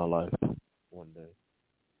milestone in my life one day.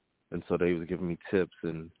 And so they was giving me tips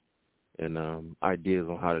and ideas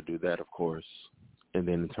on how to do that, of course. And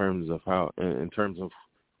then in terms of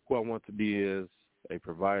who I want to be as a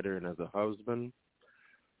provider and as a husband,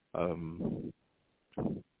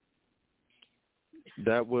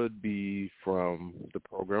 that would be from the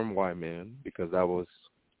program Y Man, because that was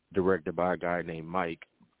directed by a guy named Mike.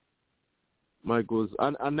 Mike was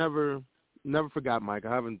I never forgot Mike.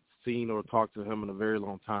 I haven't seen or talked to him in a very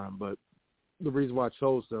long time, but the reason why I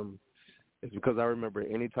chose him is because I remember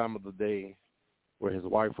any time of the day where his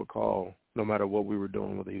wife would call, no matter what we were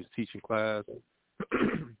doing, whether he was teaching class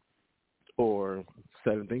or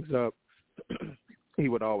setting things up, he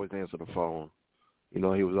would always answer the phone. He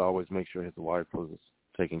would always make sure his wife was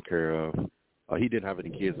taken care of. He didn't have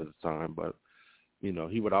any kids at the time, but,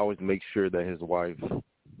 he would always make sure that his wife,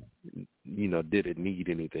 didn't need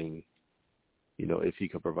anything, if he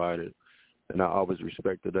could provide it. And I always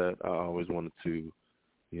respected that. I always wanted to,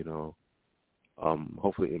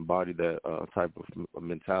 hopefully embody that type of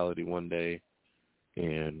mentality one day.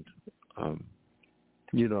 And, I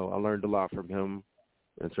learned a lot from him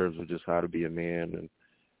in terms of just how to be a man and,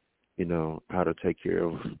 how to take care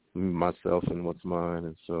of myself and what's mine.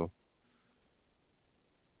 And so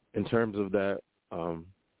in terms of that,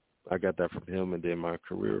 I got that from him. And then my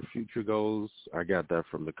career future goals, I got that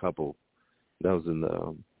from the couple that was in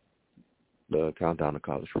the Countdown to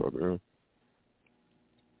College program.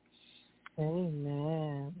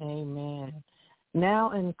 Amen. Amen. Now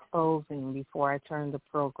in closing, before I turn the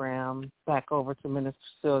program back over to Minister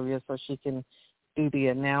Sylvia so she can do the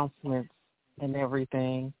announcements and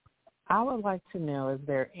everything, I would like to know, is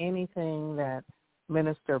there anything that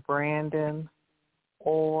Minister Brandon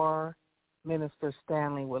or Minister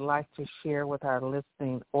Stanley would like to share with our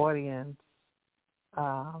listening audience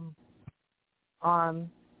on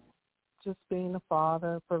just being a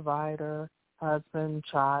father, provider, husband,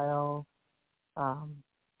 child,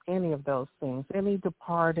 any of those things, any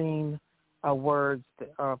departing words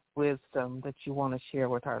of wisdom that you want to share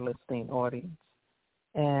with our listening audience?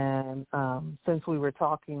 And since we were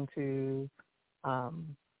talking to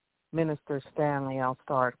Minister Stanley, I'll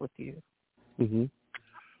start with you. Mm-hmm.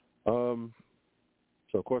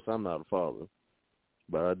 So, of course, I'm not a father,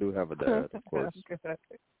 but I do have a dad, of course.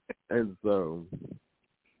 And so,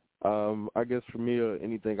 I guess for me,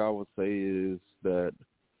 anything I would say is that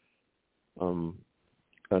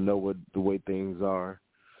I know what the way things are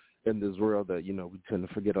in this world, that, you know, we tend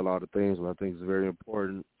to forget a lot of things, but I think it's very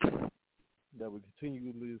important that we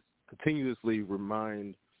continuously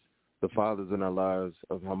remind the fathers in our lives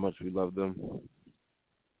of how much we love them.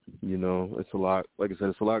 You know, it's a lot, like I said,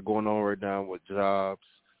 it's a lot going on right now with jobs,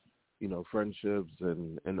 you know, friendships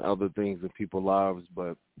and other things in people's lives,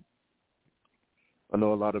 but I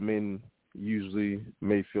know a lot of men usually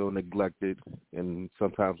may feel neglected and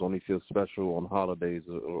sometimes only feel special on holidays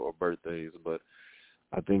or birthdays, but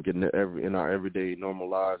I think in our everyday normal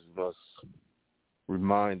lives, we must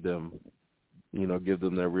remind them, you know, give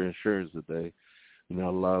them that reassurance that they, you know,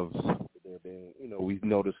 love, that they, you know, we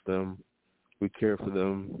notice them, we care for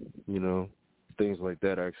them, you know, things like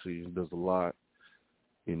that actually does a lot.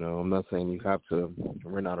 You know, I'm not saying you have to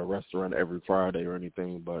rent out a restaurant every Friday or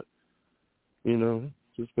anything, but, you know,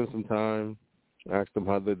 just spend some time, ask them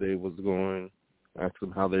how their day was going, ask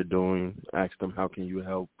them how they're doing, ask them how can you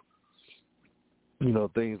help, you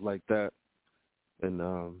know, things like that. And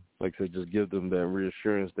like I said, just give them that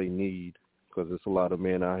reassurance they need, because there's a lot of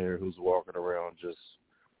men out here who's walking around just,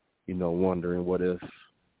 you know, wondering what if,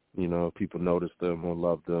 you know, people notice them or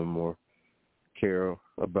love them or care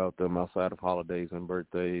about them outside of holidays and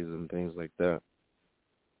birthdays and things like that.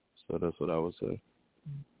 So that's what I would say.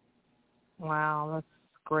 Wow, that's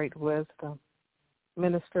great wisdom.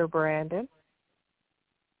 Minister Brandon?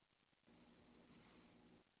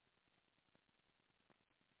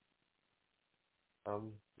 I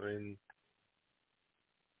mean,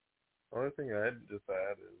 the only thing I'd just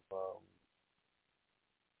add is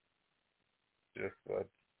just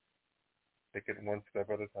take it one step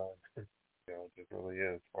at a time. You know, it just really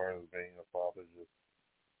is. As far as being a father, just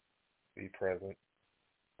be present.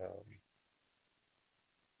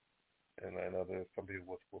 And I know there's some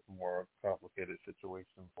people with more complicated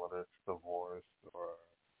situations, whether it's divorce or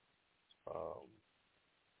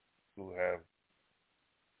who have,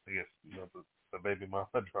 I guess, you know, the baby mama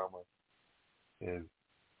drama is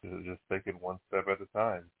just take it one step at a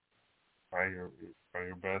time. Try your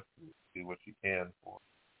best and do what you can for.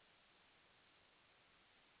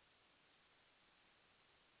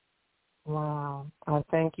 Wow, I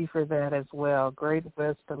thank you for that as well. Great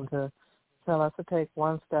wisdom to tell us to take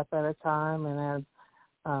one step at a time, and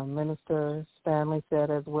as Minister Stanley said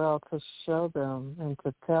as well, to show them and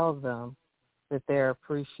to tell them that they're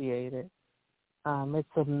appreciated. It's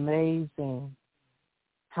amazing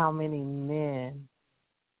how many men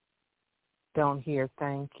don't hear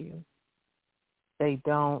thank you. They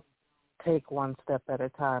don't take one step at a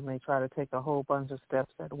time. They try to take a whole bunch of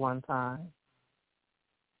steps at one time.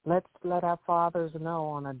 Let's let our fathers know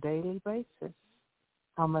on a daily basis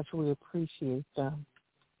how much we appreciate them,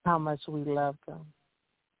 how much we love them.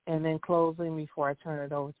 And in closing, before I turn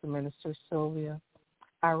it over to Minister Sylvia,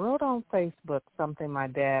 I wrote on Facebook something my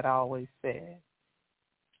dad always said,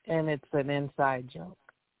 and it's an inside joke.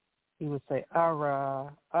 He would say,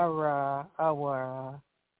 "Ara, ara, awara,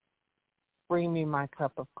 bring me my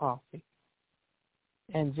cup of coffee."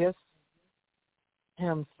 And just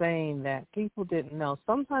him saying that, people didn't know.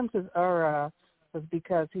 Sometimes his era was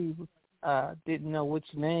because he didn't know which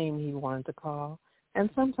name he wanted to call. And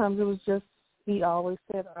sometimes it was just, he always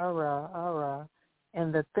said, ara.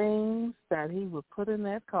 And the things that he would put in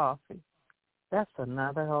that coffee, that's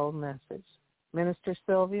another whole message. Minister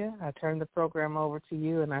Sylvia, I turn the program over to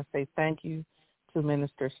you, and I say thank you to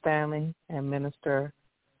Minister Stanley and Minister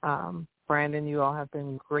Brandon. You all have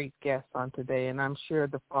been great guests on today, and I'm sure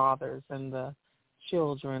the fathers and the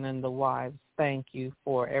children and the wives thank you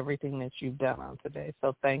for everything that you've done on today.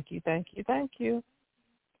 So thank you.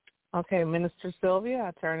 Okay, Minister Sylvia,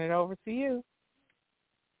 I turn it over to you.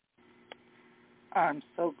 I'm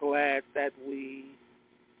so glad that we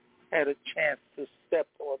had a chance to step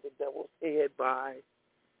on the devil's head by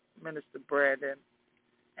Minister Brandon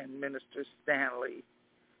and Minister Stanley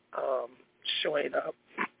showing up.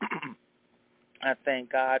 I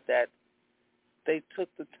thank God that they took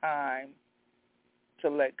the time to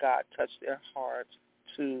let God touch their hearts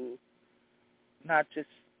to not just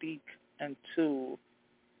speak into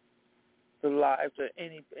the lives of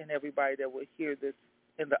any and everybody that will hear this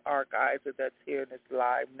in the archives or that's here in this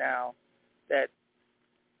live now, that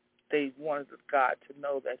they wanted God to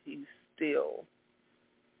know that he's still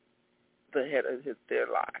the head of their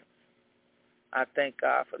lives. I thank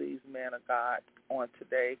God for these men of God on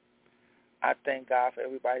today. I thank God for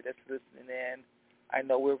everybody that's listening in. I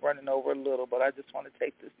know we're running over a little, but I just want to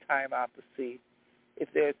take this time out to see if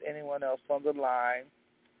there's anyone else on the line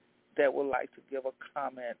that would like to give a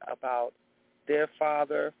comment about their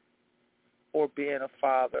father or being a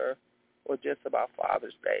father or just about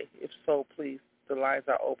Father's Day? If so, please, the lines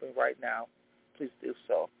are open right now. Please do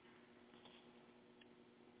so.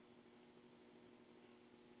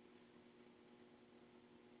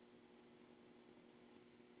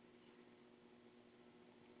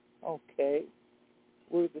 Okay.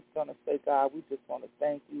 We're just going to say, God, we just want to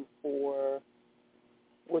thank you for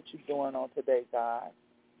what you're doing on today, God.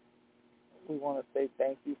 We want to say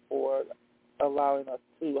thank you for allowing us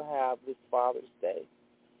to have this Father's Day.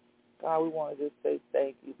 God, we want to just say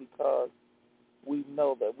thank you because we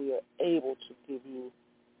know that we are able to give you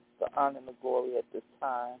the honor and the glory at this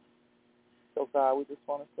time. So, God, we just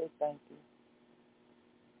want to say thank you.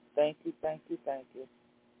 Thank you, thank you, thank you.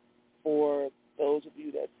 For those of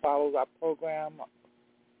you that follow our program,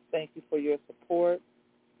 thank you for your support.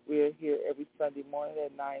 We are here every Sunday morning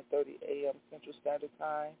at 9:30 a.m. Central Standard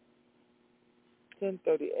Time,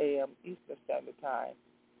 10:30 a.m. Eastern Standard Time,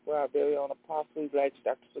 where our very own Apostle-elect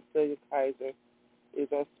Dr. Cecilia Kaiser is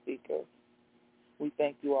our speaker. We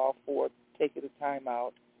thank you all for taking the time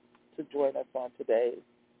out to join us on today.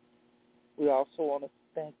 We also want to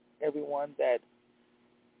thank everyone that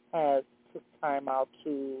took time out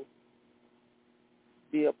to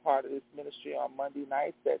be a part of this ministry on Monday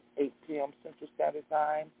nights at 8 p.m. Central Standard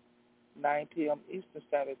Time, 9 p.m. Eastern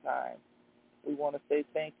Standard Time. We want to say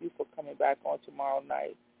thank you for coming back on tomorrow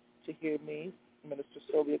night to hear me, Minister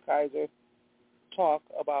Sylvia Kaiser, talk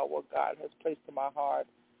about what God has placed in my heart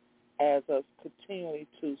as us continually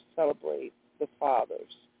to celebrate the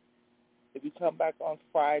fathers. If you come back on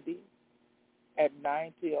Friday at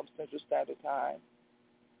 9 p.m. Central Standard Time,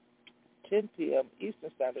 10 p.m.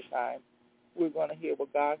 Eastern Standard Time, we're going to hear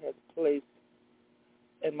what God has placed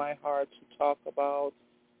in my heart to talk about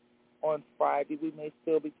on Friday. We may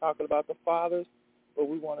still be talking about the fathers, but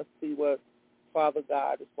we want to see what Father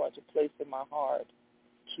God is going to place in my heart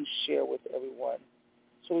to share with everyone.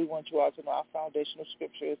 So we want you all to know our foundational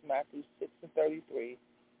scripture is Matthew 6:33.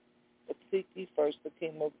 But seek ye first the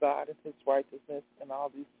kingdom of God and his righteousness, and all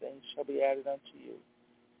these things shall be added unto you.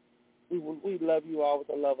 We love you all with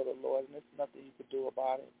the love of the Lord, and there's nothing you can do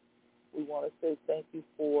about it. We want to say thank you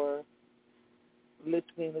for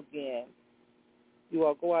listening again. You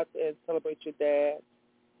all go out there and celebrate your dad.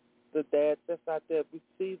 The dads that's out there,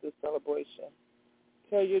 receive the celebration.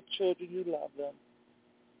 Tell your children you love them.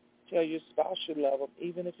 Tell your spouse you love them,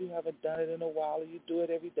 even if you haven't done it in a while or you do it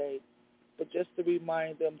every day. But just to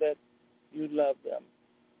remind them that you love them.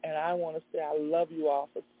 And I want to say I love you all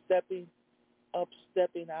for stepping up,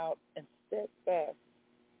 stepping out, and steadfast,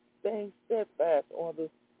 staying steadfast on the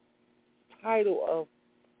title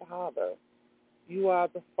of Father. You are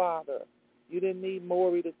the Father. You didn't need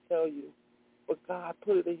Maury to tell you, but God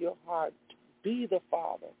put it in your heart to be the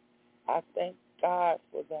Father. I thank God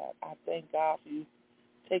for that. I thank God for you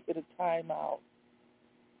taking the time out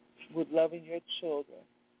with loving your children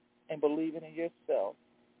and believing in yourself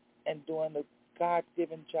and doing the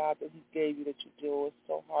God-given job that he gave you that you do it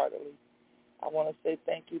so heartily. I want to say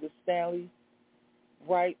thank you to Stanley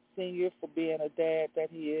Wright Sr. for being a dad that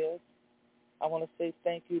he is. I want to say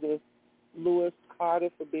thank you to Lewis Carter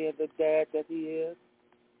for being the dad that he is.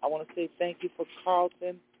 I want to say thank you for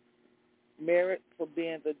Carlton Merritt for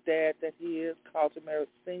being the dad that he is, Carlton Merritt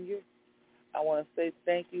Sr. I want to say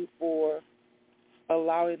thank you for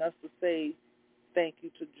allowing us to say thank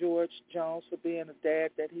you to George Jones for being the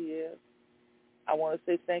dad that he is. I want to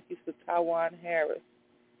say thank you to Tawan Harris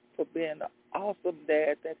for being the awesome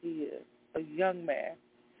dad that he is, a young man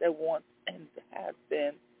that wants and has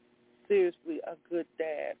been seriously a good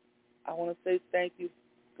dad. I want to say thank you.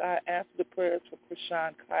 God, answer the prayers for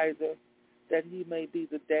Krishan Kaiser that he may be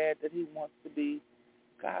the dad that he wants to be.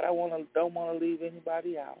 God, I don't want to leave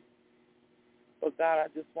anybody out. But God, I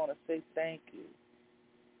just want to say thank you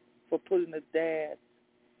for putting the dad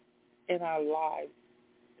in our lives.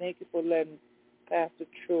 Thank you for letting Pastor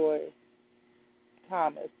Troy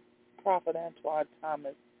Thomas, Prophet Antoine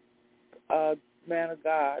Thomas, man of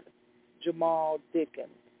God, Jamal Dickens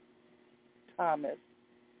Thomas.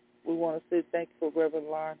 We want to say thank you for Reverend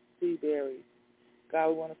Lawrence Seabury. God,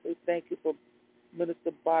 we want to say thank you for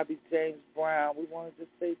Minister Bobby James Brown. We want to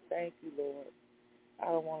just say thank you, Lord. I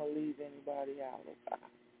don't want to leave anybody out, oh God.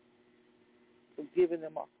 For giving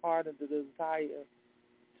them a heart and the desire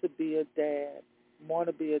to be a dad, want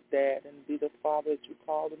to be a dad and be the father that you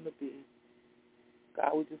called them to be.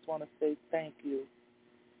 God, we just want to say thank you.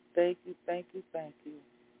 Thank you, thank you, thank you.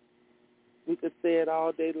 We could say it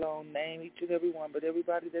all day long, name each and every one, but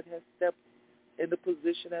everybody that has stepped in the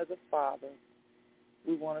position as a father,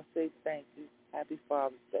 we want to say thank you. Happy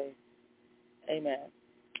Father's Day. Amen.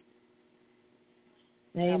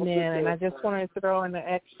 Amen. And I just wanted to throw in an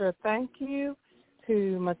extra thank you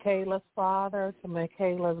to Michaela's father, to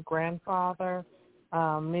Michaela's grandfather.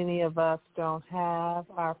 Many of us don't have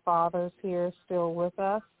our fathers here still with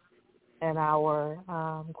us and our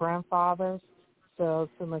grandfathers. So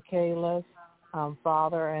to Michaela's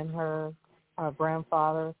father and her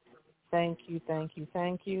grandfather, thank you, thank you,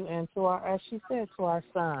 thank you. And to our, as she said, to our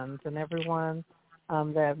sons and everyone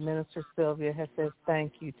that Minister Sylvia has said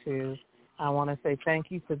thank you to. I want to say thank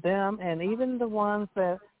you to them, and even the ones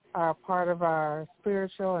that are part of our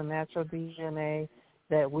spiritual and natural DNA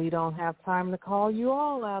that we don't have time to call you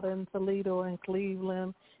all out in Toledo and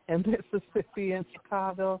Cleveland and Mississippi and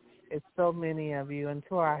Chicago. It's so many of you. And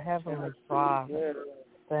to our Heavenly Father,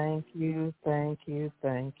 thank you, thank you,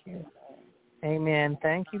 thank you. Amen.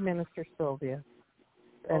 Thank you, Minister Sylvia.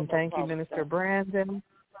 And thank you, Minister Brandon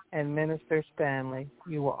and Minister Stanley.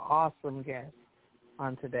 You were awesome guests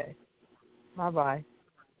on today. Bye-bye.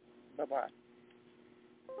 Bye-bye.